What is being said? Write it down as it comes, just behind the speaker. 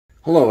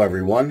Hello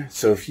everyone.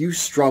 So if you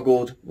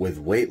struggled with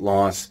weight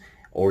loss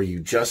or you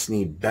just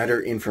need better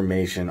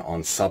information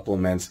on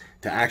supplements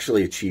to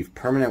actually achieve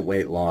permanent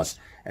weight loss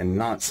and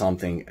not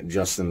something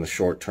just in the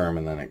short term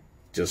and then it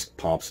just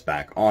pops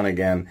back on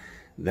again,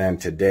 then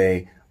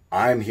today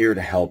I'm here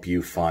to help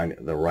you find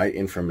the right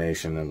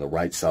information and the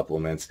right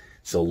supplements.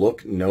 So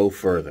look no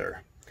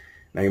further.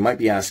 Now you might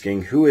be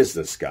asking, who is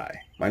this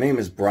guy? My name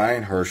is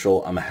Brian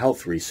Herschel. I'm a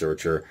health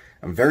researcher.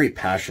 I'm very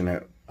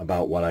passionate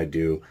about what I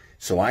do,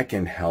 so I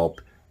can help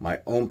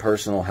my own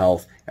personal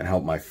health and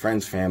help my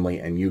friends, family,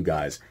 and you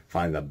guys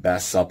find the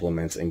best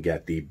supplements and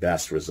get the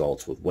best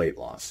results with weight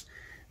loss.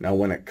 Now,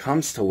 when it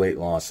comes to weight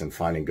loss and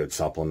finding good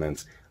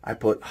supplements, I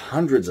put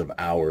hundreds of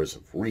hours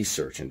of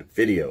research into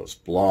videos,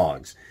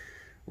 blogs,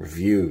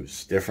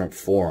 reviews, different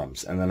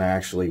forums, and then I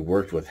actually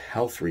worked with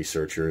health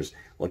researchers,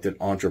 looked at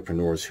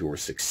entrepreneurs who were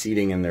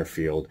succeeding in their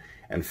field,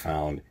 and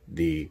found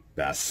the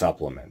best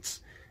supplements.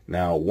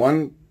 Now,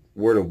 one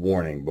word of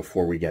warning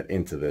before we get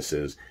into this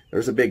is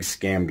there's a big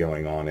scam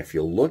going on. If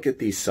you look at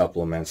these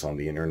supplements on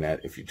the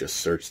internet, if you just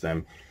search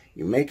them,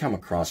 you may come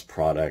across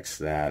products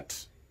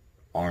that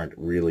aren't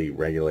really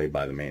regulated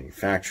by the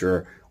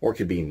manufacturer or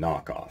could be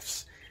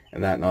knockoffs.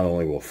 And that not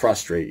only will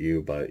frustrate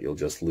you, but you'll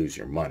just lose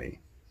your money.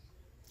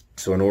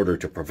 So in order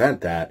to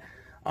prevent that,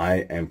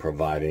 I am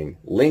providing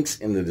links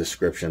in the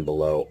description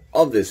below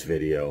of this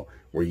video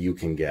where you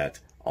can get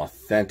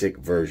authentic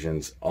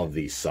versions of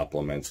these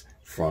supplements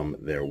from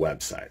their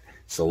website.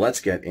 So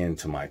let's get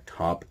into my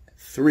top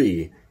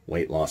 3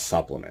 weight loss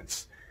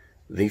supplements.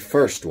 The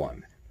first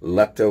one,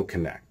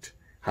 Leptoconnect.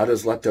 How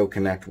does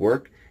Leptoconnect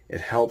work?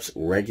 It helps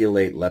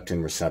regulate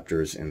leptin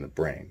receptors in the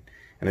brain.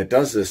 And it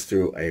does this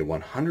through a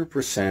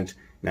 100%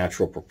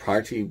 natural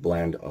proprietary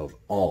blend of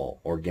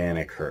all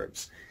organic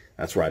herbs.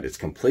 That's right, it's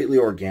completely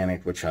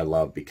organic, which I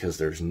love because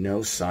there's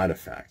no side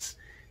effects.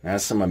 It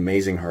has some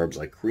amazing herbs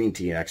like green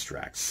tea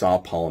extract, saw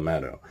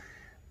palmetto,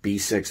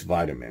 B6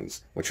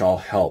 vitamins, which all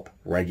help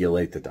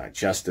regulate the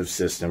digestive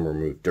system,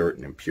 remove dirt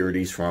and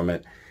impurities from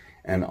it.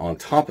 And on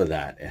top of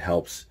that, it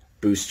helps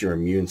boost your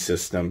immune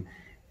system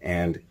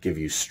and give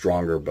you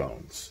stronger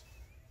bones.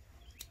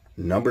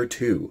 Number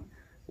 2,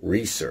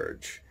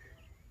 resurge.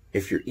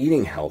 If you're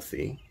eating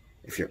healthy,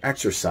 if you're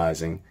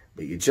exercising,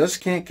 but you just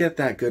can't get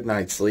that good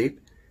night's sleep,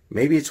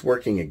 maybe it's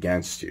working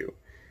against you.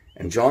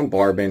 And John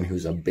Barbin,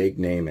 who's a big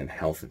name in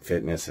health and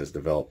fitness, has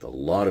developed a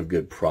lot of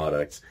good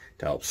products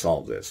to help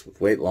solve this with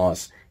weight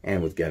loss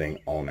and with getting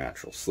all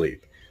natural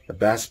sleep. The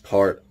best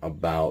part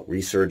about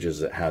resurge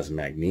is it has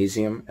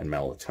magnesium and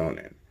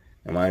melatonin.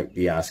 You might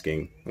be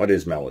asking, what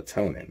is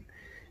melatonin?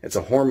 It's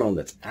a hormone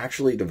that's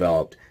actually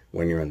developed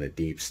when you're in the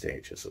deep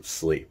stages of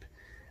sleep.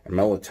 And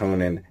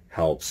melatonin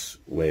helps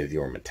with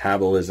your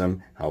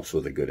metabolism, helps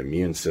with a good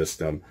immune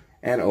system,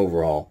 and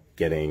overall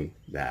getting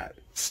that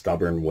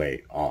stubborn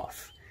weight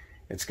off.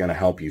 It's going to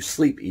help you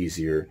sleep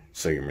easier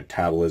so your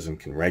metabolism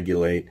can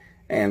regulate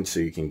and so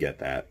you can get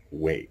that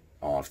weight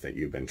off that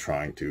you've been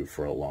trying to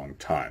for a long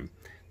time.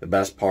 The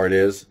best part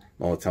is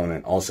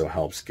melatonin also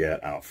helps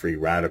get out free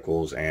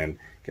radicals and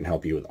can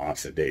help you with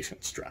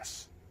oxidation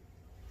stress.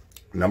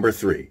 Number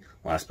 3,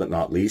 last but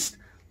not least,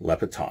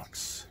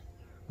 leptitox.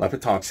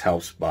 Leptitox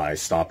helps by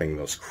stopping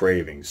those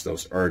cravings,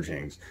 those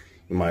urgings.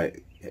 You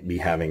might be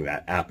having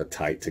that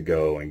appetite to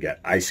go and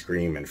get ice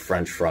cream and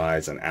french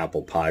fries and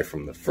apple pie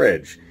from the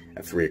fridge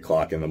at 3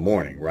 o'clock in the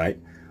morning, right?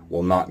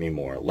 Well, not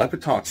anymore.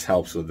 Leptitox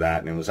helps with that,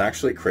 and it was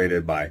actually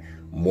created by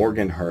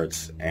Morgan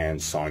Hertz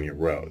and Sonia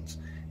Rhodes.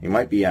 You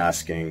might be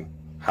asking,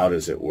 how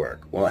does it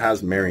work? Well, it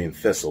has Marion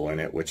thistle in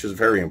it, which is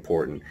very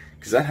important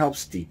because that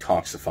helps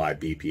detoxify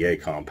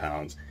BPA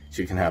compounds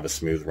so you can have a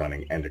smooth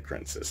running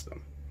endocrine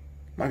system.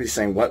 You might be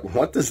saying,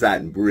 what does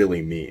that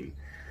really mean?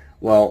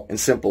 Well, in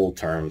simple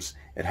terms,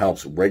 it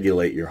helps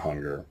regulate your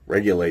hunger,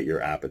 regulate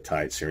your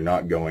appetite, so you're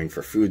not going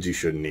for foods you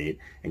shouldn't eat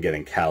and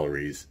getting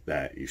calories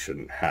that you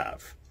shouldn't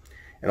have.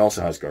 It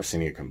also has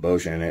Garcinia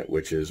cambogia in it,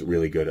 which is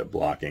really good at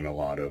blocking a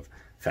lot of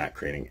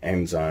fat-creating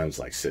enzymes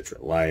like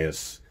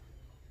citrullitis,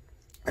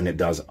 and it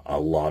does a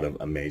lot of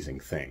amazing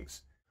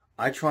things.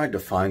 I tried to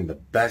find the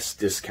best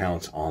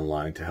discounts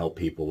online to help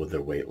people with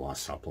their weight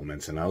loss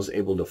supplements, and I was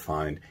able to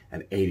find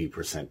an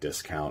 80%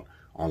 discount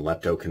on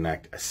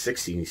Leptoconnect, a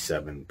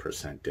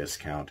 67%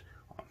 discount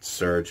on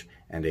Surge,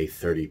 and a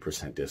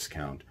 30%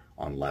 discount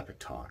on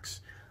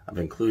Leptitox. I've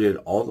included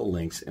all the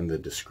links in the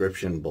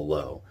description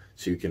below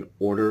so you can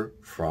order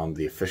from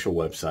the official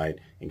website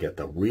and get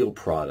the real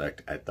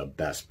product at the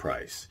best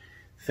price.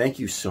 Thank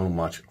you so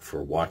much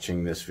for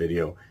watching this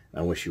video,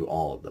 and I wish you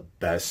all the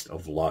best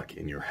of luck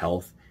in your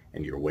health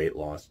and your weight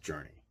loss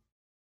journey.